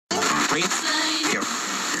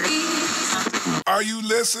Are you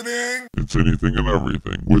listening? It's anything and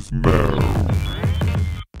everything with Mel.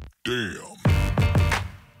 Damn.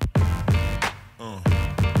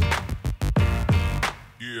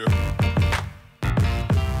 Yeah.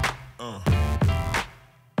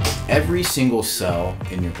 Every single cell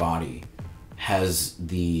in your body has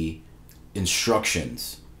the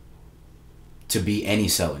instructions to be any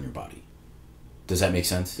cell in your body. Does that make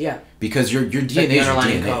sense? Yeah. Because your DNA is your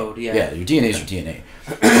DNA. Code, yeah, your DNA is your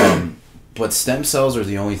DNA. But stem cells are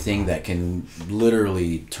the only thing that can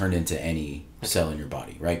literally turn into any cell in your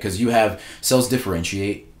body, right? Because you have cells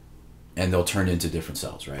differentiate, and they'll turn into different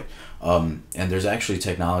cells, right? And there's actually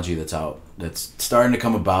technology that's out that's starting to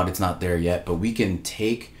come about. It's not there yet, but we can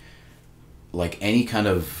take like any kind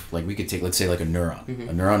of, like we could take, let's say like a neuron. Mm-hmm.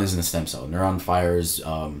 A neuron isn't a stem cell. A neuron fires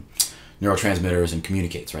neurotransmitters and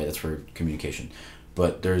communicates, right? That's for communication.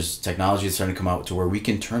 But there's technology that's starting to come out to where we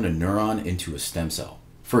can turn a neuron into a stem cell,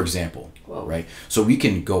 for example. Whoa. Right? So we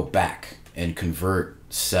can go back and convert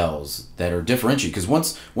cells that are differentiated, because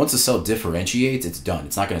once a cell differentiates, it's done.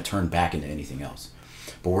 It's not going to turn back into anything else.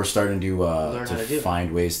 But we're starting to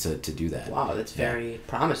find ways to do that. Wow, that's very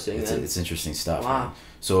promising. It's interesting stuff. Wow. Man.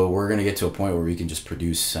 So we're going to get to a point where we can just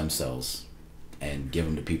produce stem cells and give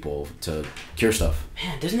them to people to cure stuff.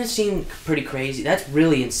 Man, doesn't it seem pretty crazy? That's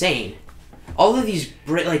really insane. All of these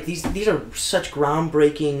these are such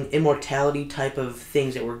groundbreaking immortality type of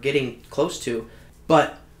things that we're getting close to,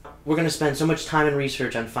 but we're going to spend so much time and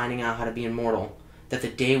research on finding out how to be immortal that the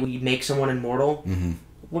day we make someone immortal, mm-hmm.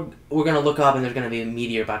 we're going to look up and there's going to be a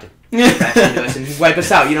meteor about to crash into us and wipe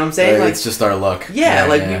us out, you know what I'm saying? Right, like, it's just our luck.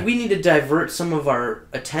 Yeah, we need to divert some of our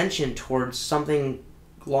attention towards something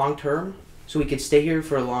long-term so we could stay here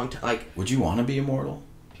for a long time. Like, would you want to be immortal?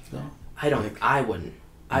 No? I wouldn't.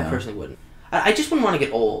 I personally wouldn't. I just wouldn't want to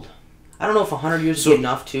get old. I don't know if 100 years would be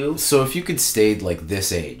enough, too. So if you could stay, like,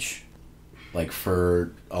 this age, like,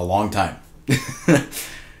 for a long time, right?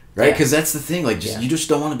 Because that's the thing. Like, you just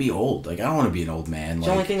don't want to be old. Like, I don't want to be an old man. It's like,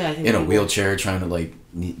 the only thing that I think in a wheelchair trying to, like,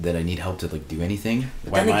 that I need help to, like, do anything.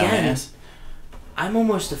 But then again, I'm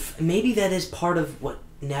almost... maybe that is part of what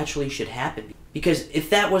naturally should happen. Because if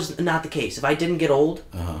that was not the case, if I didn't get old,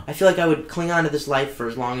 I feel like I would cling on to this life for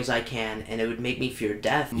as long as I can, and it would make me fear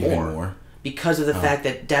death more. Because of the fact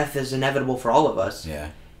that death is inevitable for all of us. Yeah.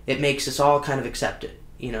 It makes us all kind of accept it,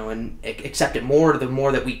 you know, and accept it more the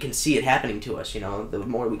more that we can see it happening to us, you know, the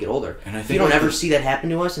more we get older. And I think if you don't ever see that happen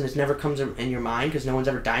to us and it never comes in your mind because no one's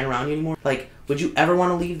ever dying around you anymore, like, would you ever want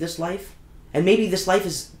to leave this life? And maybe this life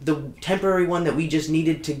is the temporary one that we just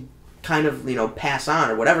needed to kind of, you know, pass on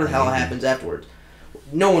or whatever the hell happens afterwards.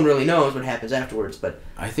 No one really knows what happens afterwards, but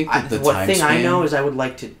I think that I know is I would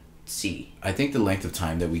like to see. I think the length of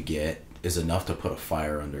time that we get is enough to put a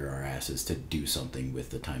fire under our asses to do something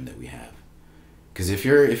with the time that we have. Because if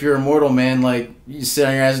you're immortal, man, like, you sit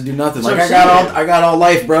on your ass and do nothing. Like, I got all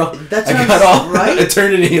life, bro. I got all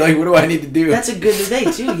eternity. Like, what do I need to do? That's a good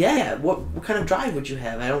debate too. Yeah. What kind of drive would you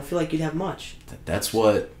have? I don't feel like you'd have much. That's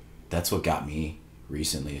what got me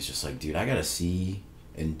recently. It's just like, dude, I gotta see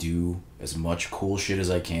and do as much cool shit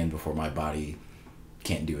as I can before my body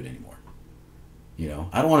can't do it anymore. You know,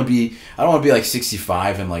 I don't want to be like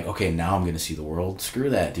 65 and like, okay, now I'm gonna see the world.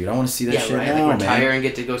 Screw that, dude. I want to see that shit now, like retire and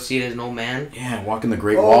get to go see it as an old man. Yeah, walking the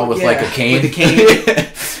Great Wall with like a cane. With a cane.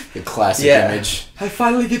 The classic image. I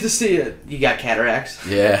finally get to see it. You got cataracts.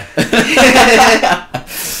 Yeah.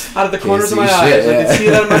 Out of the corners of my eyes, I can see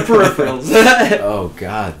it out of my peripherals. Oh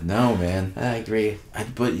God, no, man. I agree.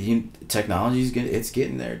 But technology's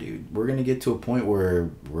getting there, dude. We're gonna get to a point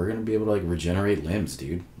where we're gonna be able to like regenerate limbs,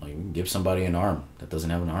 dude. Like, we can give somebody an arm that doesn't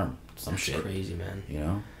have an arm. That's shit. Crazy, man. You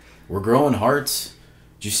know, we're growing hearts.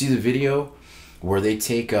 Did you see the video where they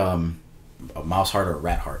take a mouse heart or a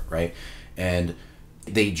rat heart, right? And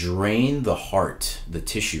they drain the heart, the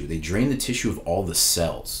tissue. They drain the tissue of all the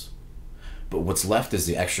cells. But what's left is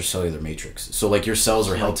the extracellular matrix. So, like, your cells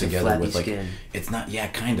are held together with, like, skin. It's not,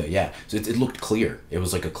 kinda. So it looked clear. It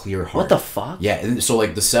was like a clear heart. What the fuck? Yeah, and so,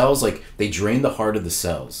 like, the cells, like, they drain the heart of the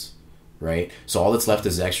cells, right? So all that's left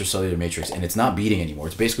is the extracellular matrix, and it's not beating anymore.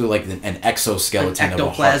 It's basically like an exoskeleton of a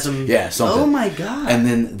heart. Yeah, something. Oh my God. And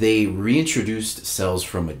then they reintroduced cells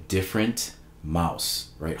from a different mouse,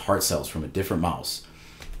 right? Heart cells from a different mouse,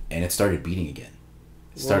 and it started beating again.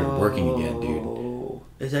 It started working again, dude.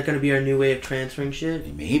 Is that going to be our new way of transferring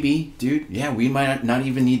shit? Maybe, dude. Yeah, we might not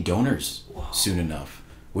even need donors soon enough,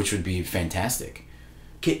 which would be fantastic.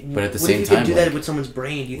 But at the same time, what if you could do that with someone's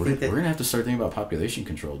brain? Do you think that we're gonna have to start thinking about population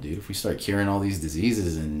control, dude? If we start curing all these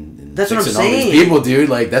diseases and that's fixing what I'm saying. All these people, dude,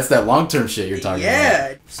 like, that's that long term shit you're talking about.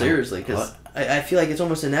 Yeah, seriously, because I feel like it's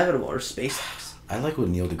almost inevitable. Or SpaceX. I like what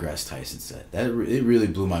Neil deGrasse Tyson said. It really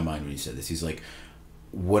blew my mind when he said this. He's like,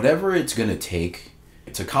 whatever it's gonna take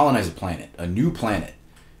to colonize a planet, a new planet,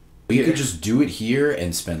 we could just do it here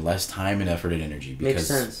and spend less time and effort and energy. Because, makes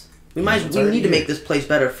sense. We need to make this place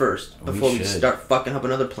better first before we start fucking up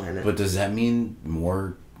another planet. But does that mean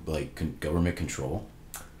more like government control?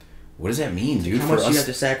 What does that mean, dude? How much do you have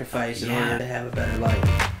to sacrifice in order to have a better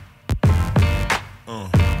life?